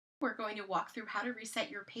We're going to walk through how to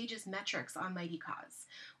reset your page's metrics on Mighty Cause.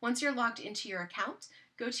 Once you're logged into your account,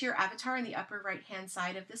 go to your avatar in the upper right-hand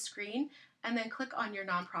side of the screen and then click on your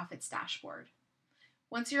nonprofits dashboard.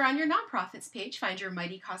 Once you're on your nonprofits page, find your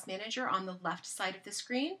Mighty Cause Manager on the left side of the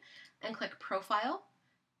screen and click Profile,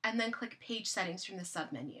 and then click Page Settings from the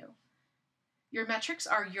submenu. Your metrics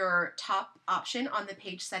are your top option on the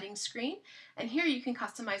page settings screen, and here you can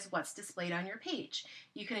customize what's displayed on your page.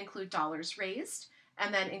 You can include dollars raised,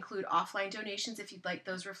 and then include offline donations if you'd like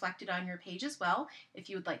those reflected on your page as well. If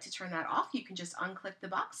you would like to turn that off, you can just unclick the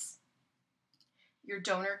box. Your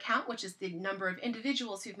donor count, which is the number of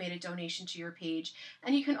individuals who've made a donation to your page,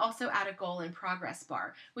 and you can also add a goal and progress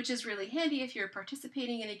bar, which is really handy if you're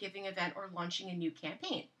participating in a giving event or launching a new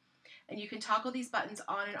campaign. And you can toggle these buttons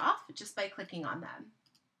on and off just by clicking on them.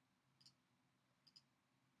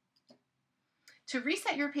 To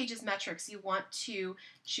reset your page's metrics, you want to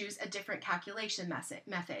choose a different calculation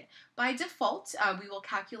method. By default, we will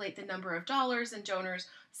calculate the number of dollars and donors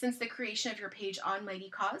since the creation of your page on Mighty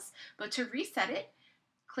Cause, but to reset it,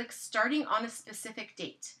 click starting on a specific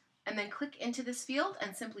date, and then click into this field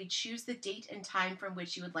and simply choose the date and time from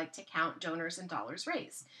which you would like to count donors and dollars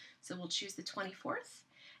raised. So we'll choose the 24th.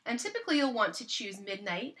 And typically you'll want to choose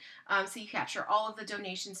midnight so you capture all of the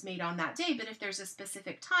donations made on that day, but if there's a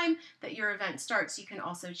specific time that your event starts, you can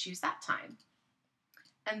also choose that time.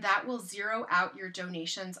 And that will zero out your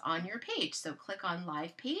donations on your page. So click on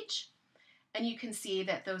Live Page, and you can see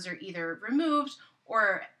that those are either removed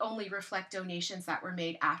or only reflect donations that were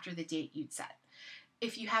made after the date you'd set.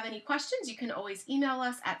 If you have any questions, you can always email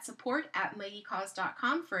us at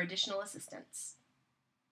support@mightycause.com for additional assistance.